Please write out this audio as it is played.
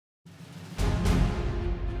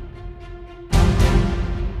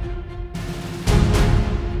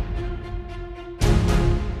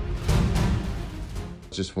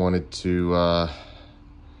Just wanted to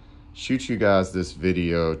shoot you guys this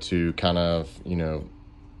video to kind of,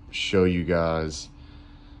 show you guys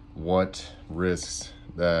what risks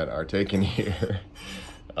that are taken here.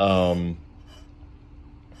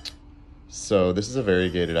 So this is a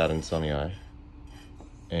variegated Adansonii,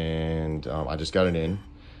 and I just got it in,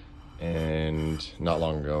 and not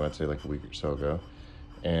long ago, I'd say like a week or so ago,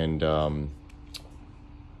 and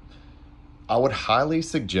I would highly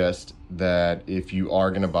suggest that if you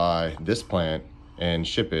are gonna buy this plant and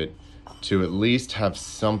ship it, to at least have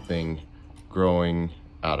something growing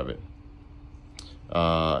out of it,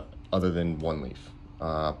 other than one leaf.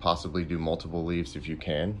 Possibly do multiple leaves if you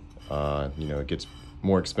can. It gets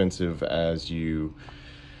more expensive as you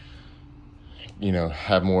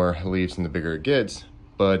have more leaves and the bigger it gets.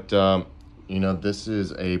 But this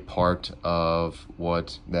is a part of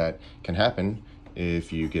what that can happen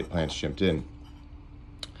if you get plants shipped in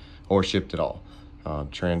or shipped at all.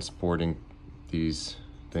 Transporting these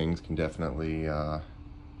things can definitely,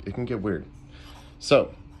 it can get weird.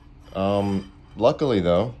 So, luckily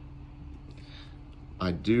though,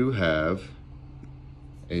 I do have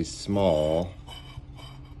a small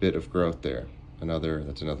bit of growth there.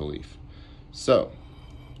 That's another leaf. So,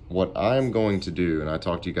 what I'm going to do, and I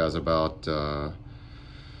talked to you guys about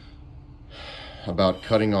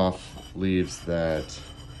cutting off leaves that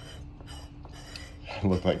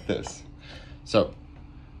look like this. So,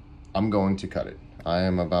 I'm going to cut it. I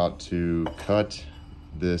am about to cut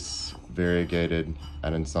this variegated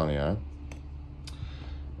Adansonii,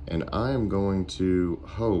 and I am going to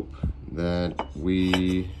hope that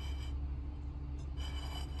we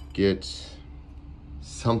get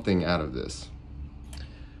something out of this.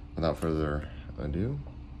 Without further ado,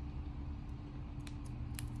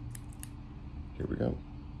 here we go.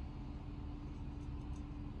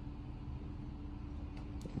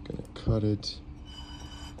 I'm gonna cut it.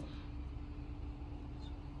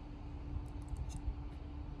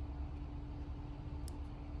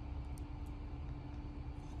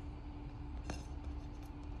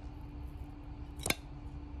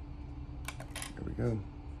 There we go.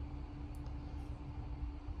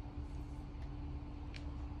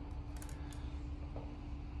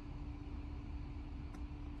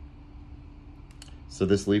 So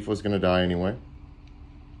this leaf was gonna die anyway.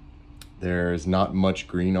 There's not much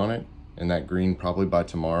green on it, and that green probably by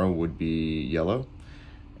tomorrow would be yellow.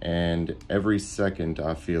 And every second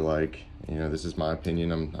I feel like, this is my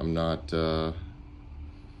opinion, I'm not,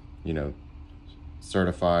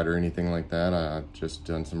 certified or anything like that. I've just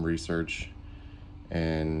done some research,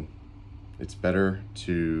 and it's better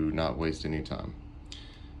to not waste any time.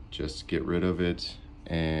 Just get rid of it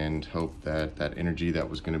and hope that that energy that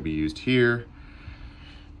was gonna be used here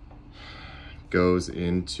goes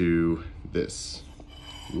into this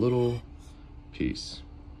little piece.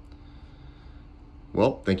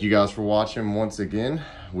 Well, thank you guys for watching once again.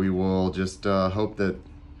 We will just hope that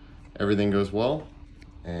everything goes well,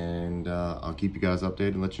 and I'll keep you guys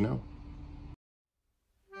updated and let you know.